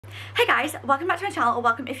Hey guys, welcome back to my channel, or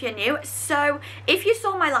welcome if you're new. So if you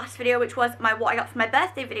saw my last video, which was my what I got for my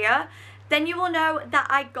birthday video, then you will know that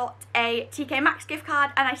I got a TKMaxx gift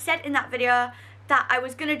card, and I said in that video that I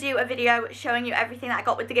was going to do a video showing you everything that I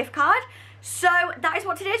got with the gift card. So that is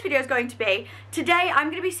what today's video is going to be. Today I'm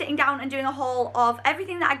going to be sitting down and doing a haul of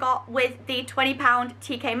everything that I got with the £20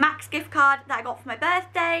 TKMaxx gift card that I got for my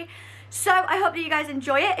birthday. So I hope that you guys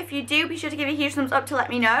enjoy it. If you do, be sure to give me a huge thumbs up to let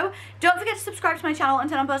me know. Don't forget to subscribe to my channel and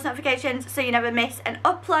turn on post notifications so you never miss an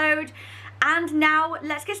upload. And now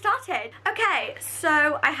let's get started. Okay,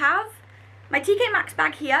 so I have my TKMaxx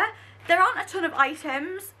bag here. There aren't a ton of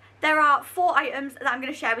items. There are 4 items that I'm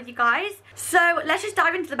going to share with you guys. So let's just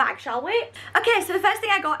dive into the bag, shall we? Okay, so the first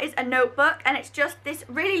thing I got is a notebook, and it's just this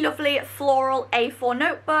really lovely floral A4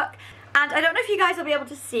 notebook. And I don't know if you guys will be able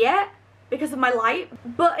to see it because of my light,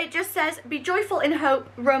 but it just says, "Be joyful in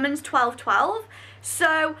hope," Romans 12:12.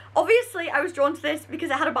 So obviously I was drawn to this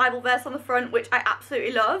because it had a Bible verse on the front, which I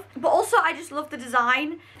absolutely love. But also I just love the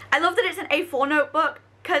design. I love that it's an A4 notebook,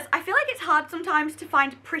 because I feel like it's hard sometimes to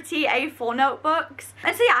find pretty A4 notebooks.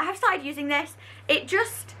 And so yeah, I have started using this. It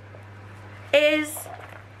just is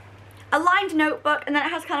a lined notebook, and then it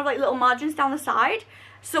has kind of like little margins down the side.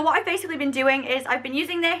 So what I've basically been doing is I've been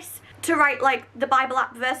using this to write like the Bible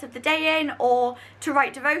app verse of the day in, or to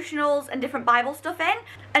write devotionals and different Bible stuff in.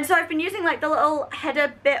 And so I've been using like the little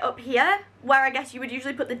header bit up here, where I guess you would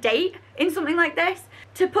usually put the date in something like this,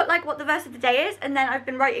 to put like what the verse of the day is. And then I've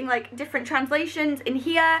been writing like different translations in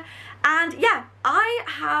here. And yeah, I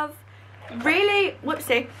have really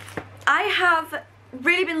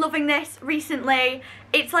been loving this recently.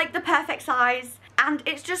 It's like the perfect size, and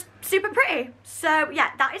it's just super pretty. So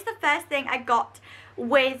yeah, that is the first thing I got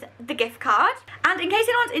with the gift card. And in case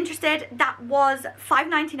anyone's interested, that was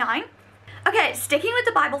 $5.99. Okay, sticking with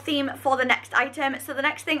the Bible theme for the next item. So the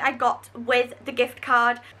next thing I got with the gift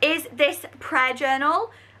card is this prayer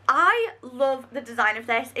journal. I love the design of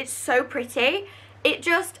this. It's so pretty. It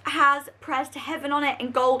just has prayers to heaven on it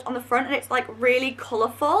in gold on the front, and it's like really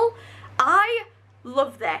colourful. I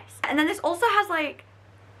love this. And then this also has like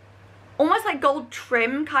almost like gold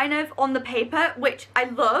trim kind of on the paper, which I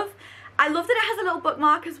love. I love that it has a little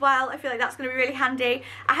bookmark as well. I feel like that's going to be really handy.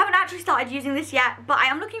 I haven't actually started using this yet, but I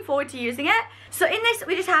am looking forward to using it. So in this,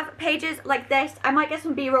 we just have pages like this. I might get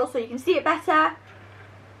some B-roll so you can see it better.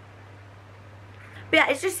 But yeah,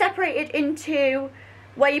 it's just separated into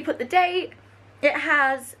where you put the date. It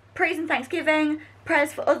has praise and thanksgiving,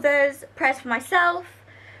 prayers for others, prayers for myself,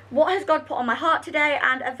 what has God put on my heart today,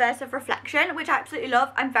 and a verse of reflection, which I absolutely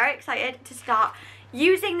love. I'm very excited to start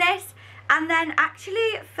using this. And then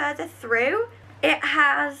actually further through, it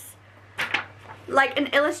has like an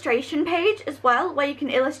illustration page as well, where you can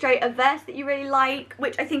illustrate a verse that you really like,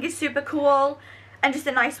 which I think is super cool and just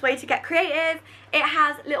a nice way to get creative. It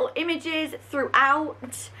has little images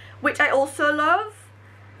throughout, which I also love.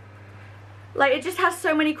 Like, it just has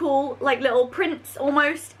so many cool like little prints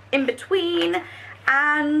almost in between.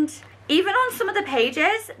 And even on some of the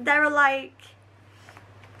pages, there are like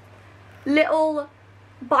little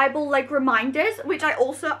Bible like reminders, which I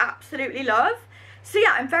also absolutely love. So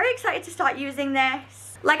yeah, I'm very excited to start using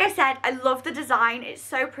this. Like I said, I love the design. It's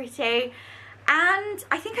so pretty. And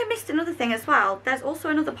I think I missed another thing as well. There's also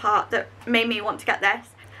another part that made me want to get this.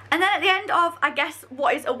 And then at the end of, I guess,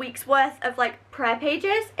 what is a week's worth of like prayer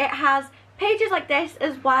pages, it has pages like this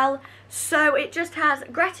as well. So it just has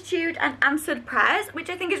gratitude and answered prayers, which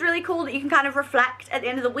I think is really cool, that you can kind of reflect at the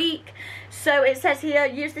end of the week. So it says here,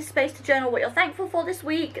 use this space to journal what you're thankful for this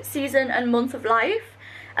week, season and month of life.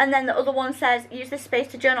 And then the other one says, use this space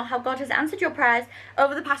to journal how God has answered your prayers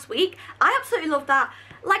over the past week. I absolutely love that.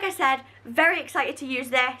 Like I said, very excited to use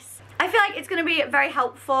this. I feel like it's going to be very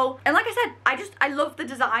helpful. And like I said, I love the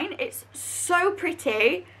design. It's so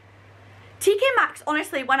pretty. TKMaxx,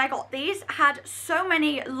 honestly, when I got these, had so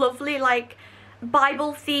many lovely like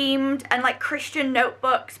Bible themed and like Christian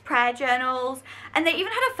notebooks, prayer journals, and they even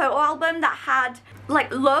had a photo album that had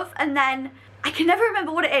like love, and then I can never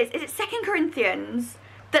remember what it is. Is it 2 Corinthians?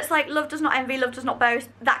 That's like, love does not envy, love does not boast,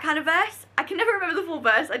 that kind of verse. I can never remember the full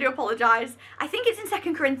verse, I do apologise. I think it's in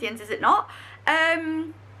 2 Corinthians, is it not?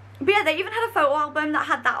 But yeah, they even had a photo album that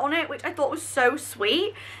had that on it, which I thought was so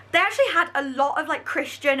sweet. They actually had a lot of like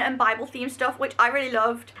Christian and Bible themed stuff, which I really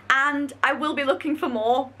loved. And I will be looking for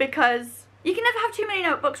more, because you can never have too many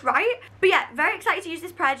notebooks, right? But yeah, very excited to use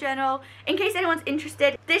this prayer journal. In case anyone's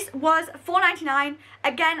interested, this was $4.99.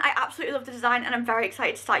 Again, I absolutely love the design, and I'm very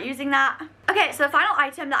excited to start using that. Okay, so the final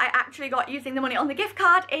item that I actually got using the money on the gift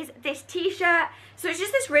card is this t-shirt. So it's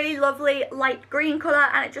just this really lovely light green colour,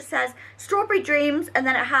 and it just says Strawberry Dreams, and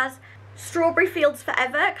then it has Strawberry Fields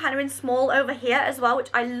Forever, kind of in small over here as well, which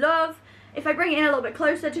I love. If I bring it in a little bit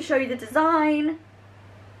closer to show you the design.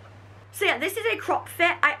 So yeah, this is a crop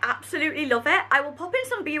fit. I absolutely love it. I will pop in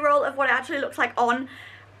some B-roll of what it actually looks like on.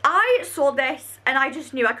 I saw this and I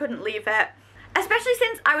just knew I couldn't leave it. Especially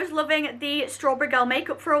since I was loving the Strawberry Girl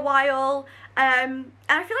makeup for a while. And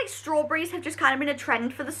I feel like strawberries have just kind of been a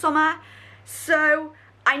trend for the summer. So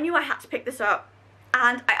I knew I had to pick this up.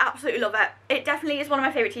 And I absolutely love it. It definitely is one of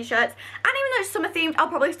my favourite t-shirts. And even though it's summer themed, I'll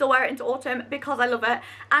probably still wear it into autumn because I love it.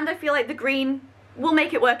 And I feel like the green will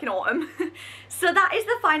make it work in autumn. So that is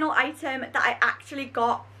the final item that I actually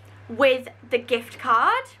got with the gift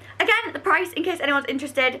card. Again, the price, in case anyone's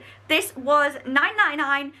interested, this was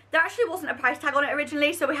 $9.99. There actually wasn't a price tag on it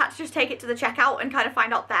originally, so we had to just take it to the checkout and kind of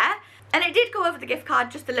find out there. And it did go over the gift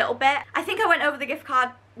card just a little bit. I think I went over the gift card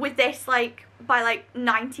with this like by like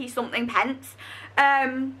 90 something pence.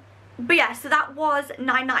 But yeah, so that was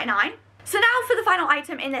 $9.99. So now for the final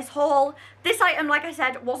item in this haul. This item, like I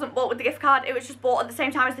said, wasn't bought with the gift card. It was just bought at the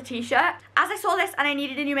same time as the t-shirt. As I saw this and I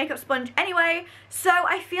needed a new makeup sponge anyway, so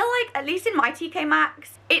I feel like, at least in my TKMaxx,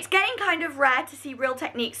 it's getting kind of rare to see Real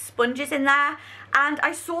Techniques sponges in there. And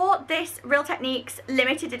I saw this Real Techniques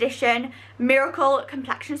limited edition Miracle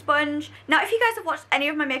Complexion Sponge. Now, if you guys have watched any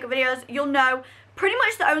of my makeup videos, you'll know pretty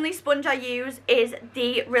much the only sponge I use is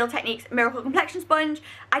the Real Techniques Miracle Complexion Sponge.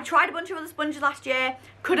 I tried a bunch of other sponges last year,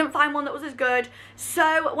 couldn't find one that was as good.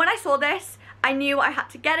 So when I saw this, I knew I had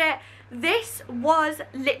to get it. This was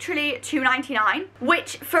literally $2.99,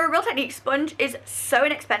 which for a Real Techniques sponge is so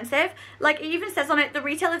inexpensive. Like, it even says on it, the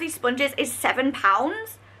retail of these sponges is £7.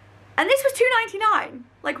 And this was $2.99.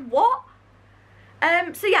 Like, what?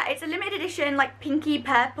 So yeah, it's a limited edition, like, pinky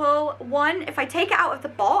purple one. If I take it out of the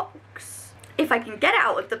box, if I can get it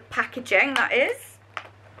out of the packaging, that is.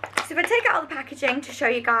 So if I take it out of the packaging to show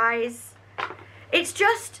you guys, it's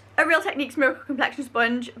just a Real Techniques Miracle Complexion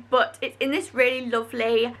Sponge, but it's in this really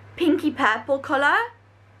lovely pinky purple colour.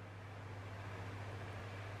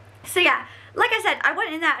 So yeah, like I said, I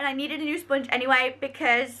went in there and I needed a new sponge anyway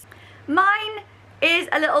because mine is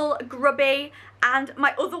a little grubby and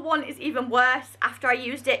my other one is even worse after I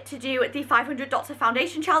used it to do the 500 dots of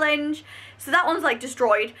foundation challenge. So that one's like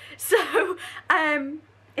destroyed. So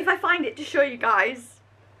if I find it to show you guys,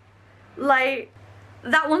 like,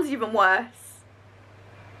 that one's even worse.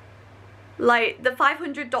 Like, the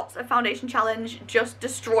 500 dots of foundation challenge just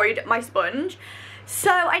destroyed my sponge. So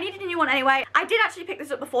I needed a new one anyway. I did actually pick this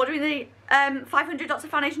up before doing the 500 dots of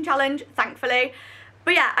foundation challenge, thankfully.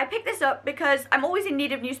 But yeah, I picked this up because I'm always in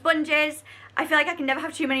need of new sponges. I feel like I can never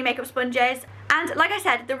have too many makeup sponges. And like I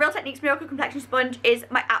said, the Real Techniques Miracle Complexion Sponge is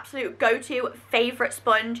my absolute go-to favourite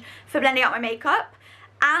sponge for blending out my makeup.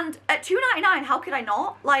 And at $2.99, how could I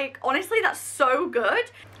not? Like, honestly, that's so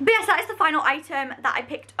good. But yes, that is the final item that I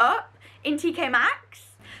picked up in TKMaxx.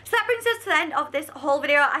 So that brings us to the end of this whole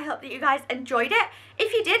video. I hope that you guys enjoyed it.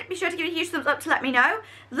 If you did, be sure to give it a huge thumbs up to let me know.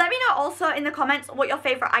 Let me know also in the comments what your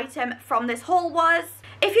favourite item from this haul was.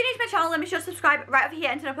 If you're new to my channel, then be sure to subscribe right over here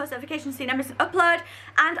and turn on post notifications so you never miss an upload.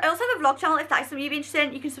 And I also have a vlog channel. If that is something you'd be interested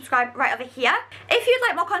in, you can subscribe right over here. If you'd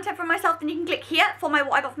like more content from myself, then you can click here for my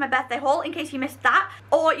what I got for my birthday haul in case you missed that.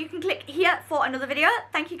 Or you can click here for another video.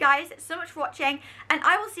 Thank you guys so much for watching, and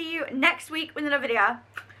I will see you next week with another video.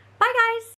 Bye guys!